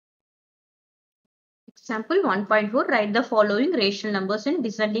Example 1.4 write the following rational numbers in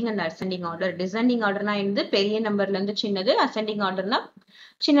descending and ascending order. Descending order na endu பெரிய நம்பர்ல இருந்து சின்னது, ascending order na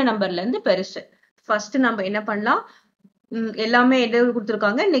சின்ன நம்பர்ல இருந்து பெருசு. First நம்ம என்ன பண்ணலாம், எல்லாமே எது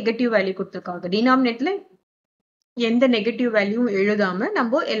கொடுத்திருக்காங்க, நெகட்டிவ் வேல்யூ கொடுத்திருக்காங்க. டினாமினேட்டர்ல எந்த நெகட்டிவ் வேல்யூ எழுதாம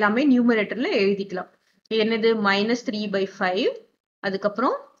நம்ம எல்லாமே நியூமரேட்டர்ல எழுதிக்கலாம். என்னது -3/5,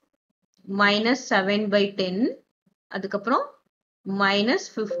 அதுக்கப்புறம் -7/10, அதுக்கப்புறம்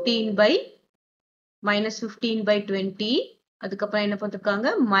 -15/20, அதுக்கப்புறம் என்ன போட்டிருக்காங்க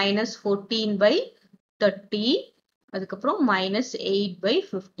 -14/30, அதுக்கப்புறம்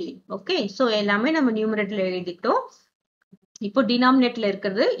 -8/15. ஓகே, சோ எல்லாமே நம்ம நியூமரேட்டர்ல எழுதிட்டோம். இப்போ டினாமினேட்டர்ல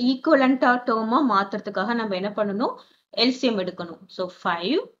இருக்கிறது ஈக்குவலண்டா டேர்மா மாத்துறதுக்காக நம்ம என்ன பண்ணணும், எல்சிஎம் எடுக்கணும். சோ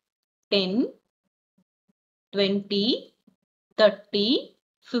 5, 10, 20, 30,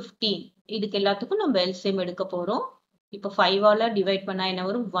 15 இதுக்கு எல்லாத்துக்கும் நம்ம எல்சிஎம் எடுக்க போறோம். இப்போ 5 ஆல டிவைட் பண்ணா என்ன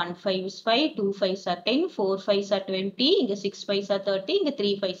வரும், 1 5 is 5, 2 5s are 10, 4 5s are 20, இங்க 6 5s are 30, இங்க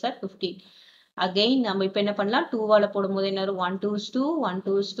 3 5s are 15. அகைன் நம்ம இப்போ என்ன பண்ணலாம், 2 ஆல போடும்போது என்ன வரும், 1 2 is 2, 1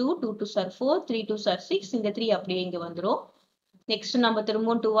 2 is 2, 2 2s are 4, 3 2s are 6, இந்த 3 அப்படியே இங்க வந்துரும். நெக்ஸ்ட் நம்ம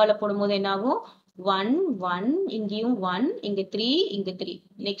திரும்பவும் 2 ஆல போடும்போது என்ன ஆகும், 1 1, இங்கேயும் 1, இங்க 3, இங்க 3.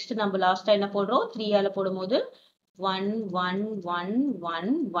 நெக்ஸ்ட் நம்ம லாஸ்டா என்ன போடுறோம், 3 ஆல போடும்போது 1 1 1 1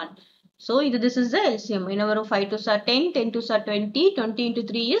 1. So this is the LCM. என்ன வரும், 5 2s are 10, 10 2s are 20, 20 into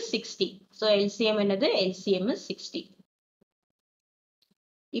 3 is 60. So LCM என்னது, LCM is 60.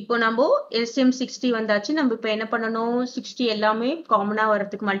 இப்போ நம்ம LCM 60 வந்தாச்சு. நம்ம இப்போ என்ன பண்ணணும், 60 எல்லாமே காமனா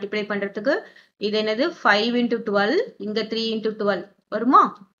வரதுக்கு மல்டிப்ளை பண்றதுக்கு இது என்னது 5 into 12, இங்க 3 into 12 வருமா,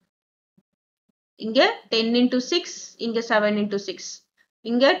 இங்க 10 into 6, இங்க 7 into 6,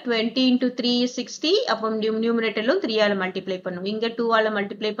 இங்க 20 into 3 is 60. அப்போ நியூமரேட்டர்ல 3 ஆல மல்டிப்ளை பண்ணும், இங்க 2 ஆல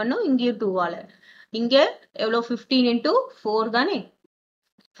மல்டிப்ளை பண்ணும், இங்கேயும் 2 ஆல. இங்க எவ்வளவு 15 into 4 தானே,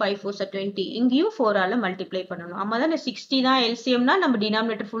 5 4s are 20, இங்கேயும் 4 ஆல மல்டிப்ளை பண்ணணும். ஆமா தானே, 60 தான் எல்சிஎம்னா நம்ம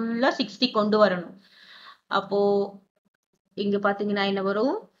டினாமினேட்டர் ஃபுல்லா 60 கொண்டு வரணும். அப்போ இங்க பாத்தீங்கன்னா என்ன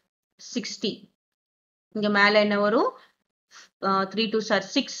வரும், 60. இங்க மேல என்ன வரும், 3 2s are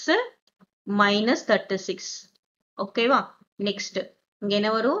 6 minus 36. ஓகேவா. நெக்ஸ்ட் இங்க என்ன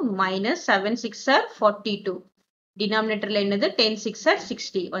வரும், -7 6 are 42. டினாமினேட்டர்ல என்னது 10 6 are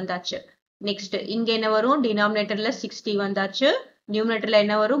 60 வந்தாச்சு. நெக்ஸ்ட் இங்க என்ன வரும், டினாமினேட்டர்ல 60 வந்தாச்சு. நியூமரேட்டர்ல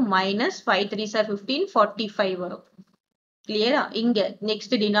என்ன வரும், -5 3s are 15, 45 வரும். கிளியரா. இங்க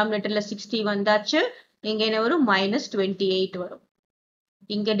நெக்ஸ்ட் டினாமினேட்டர்ல 60 வந்தாச்சு. இங்க என்ன வரும், -28 வரும்.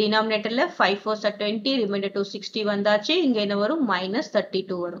 இங்க டினாமினேட்டர்ல 5 4s are 20, ரிமைண்டர் 260 வந்தாச்சு. இங்க என்ன வரும்,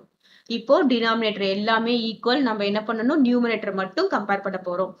 -32 வரும். இப்போ டினாமினேட்டர் எல்லாமே ஈக்குவல். நம்ம என்ன பண்ணணும், நியூமரேட்டர் மட்டும் கம்பேர் பண்ண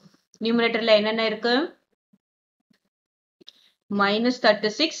போறோம். நியூமரேட்டர்ல என்னென்ன இருக்கு,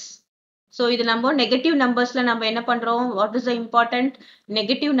 -36. சோ இது நம்ம நெகட்டிவ் நம்பர்ஸ்ல நம்ம என்ன பண்றோம், what is the important,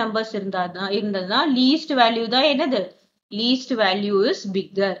 negative numbers இருந்ததுன்னா லீஸ்ட் வேல்யூ தான் என்னது, லீஸ்ட் வேல்யூ இஸ்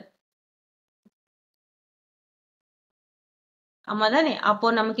பிக்கர். ஆமா தானே. அப்போ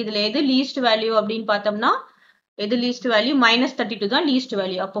நமக்கு இதுல எது லீஸ்ட் வேல்யூ அப்படின்னு பார்த்தோம்னா, எது லீஸ்ட் வேல்யூ, -32 தான் லீஸ்ட்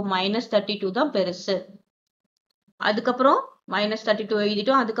வேல்யூ. அப்போ -32 தான் பெருசு. அதுக்கப்புறம் -32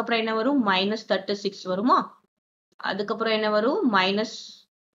 எழுதிட்டோம். அதுக்கப்புறம் என்ன வரும், -36 வருமா. அதுக்கப்புறம் என்ன வரும்,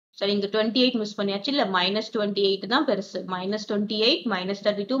 சரி இங்க 28 மிஸ் பண்ணியாச்சு இல்ல, -28 தான் பெருசு. -28,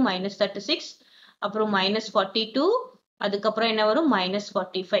 -32, -36, அப்புறம் -42, அதுக்கப்புறம் என்ன வரும்,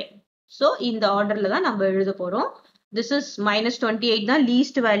 -45. சோ இந்த ஆர்டர்ல தான் நம்ம எழுத போறோம். திஸ் இஸ் -28 தான்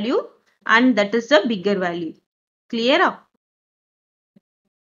least value and that is the bigger value. கிளியரா.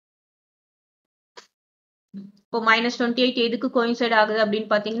 இப்போ -28 எதுக்கு கோயின்சைட் ஆகுது அப்படின்னு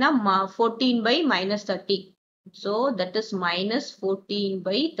பாத்தீங்கன்னா, 14/-30. so that is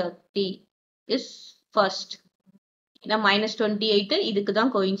 -14/30 is first. ஏன்னா -28 இதுக்கு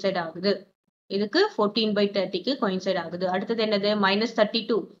தான் கோயின்சைட் ஆகுது, இதுக்கு 14/30க்கு கோயின்சைட் ஆகுது. அடுத்தது என்னது,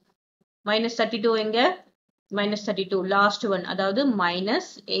 -32. -32 எங்க, -32 லாஸ்ட் ஒன், அதாவது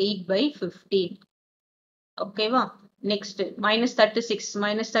 -8/15. ஓகேவா. நெக்ஸ்ட் -36.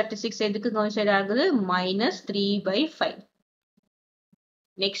 -36 எதுக்கு கோயின்சைட் ஆகுது, -3/5.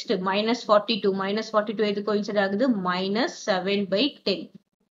 நெக்ஸ்ட் -42. -42 எதுக்கு கோயின்சைட் ஆகுது, -7/10.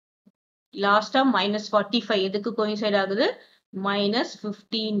 லாஸ்டா -45 எதுக்கு கோயின்சைட் ஆகுது,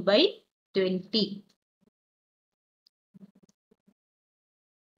 -15/20.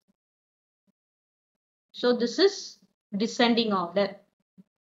 So this is descending order.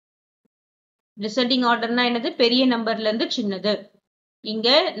 Descending ஆர்டர்னா என்னது, பெரிய நம்பர்ல இருந்து சின்னது. இங்க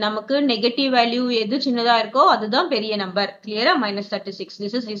நமக்கு நெகட்டிவ் வேல்யூ எது சின்னதா இருக்கோ அதுதான் பெரிய நம்பர். கிளியரா. -36.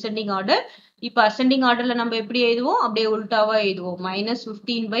 This is descending order. இப்ப அசெண்டிங் ஆர்டர்ல நம்ம எப்படி எழுதுவோம், அப்படியே உல்டாவா எழுதுவோம்.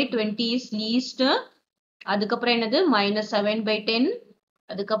 -15/20 இஸ் லீஸ்ட். அதுக்கப்புறம் என்னது, -7/10,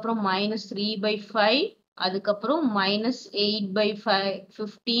 அதுக்கப்புறம் minus 3 by 5, அதுக்கப்புறம் minus 8 by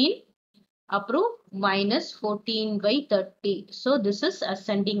 15, அப்புறம் minus 14 by 30. So this is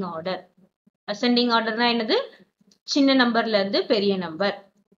ascending order. Ascending order na என்னது? சின்ன நம்பர்ல இருந்து பெரிய நம்பர்.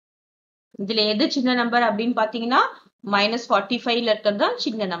 இதுல எது சின்ன நம்பர் அப்படின்னு பாத்தீங்கன்னா minus 45ல இருக்கிறது தான்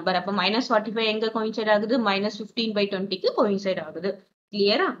சின்ன நம்பர். அப்ப minus 45 எங்க coincide ஆகுது? minus 15 by 20க்கு coincide ஆகுது.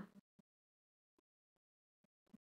 கிளியரா?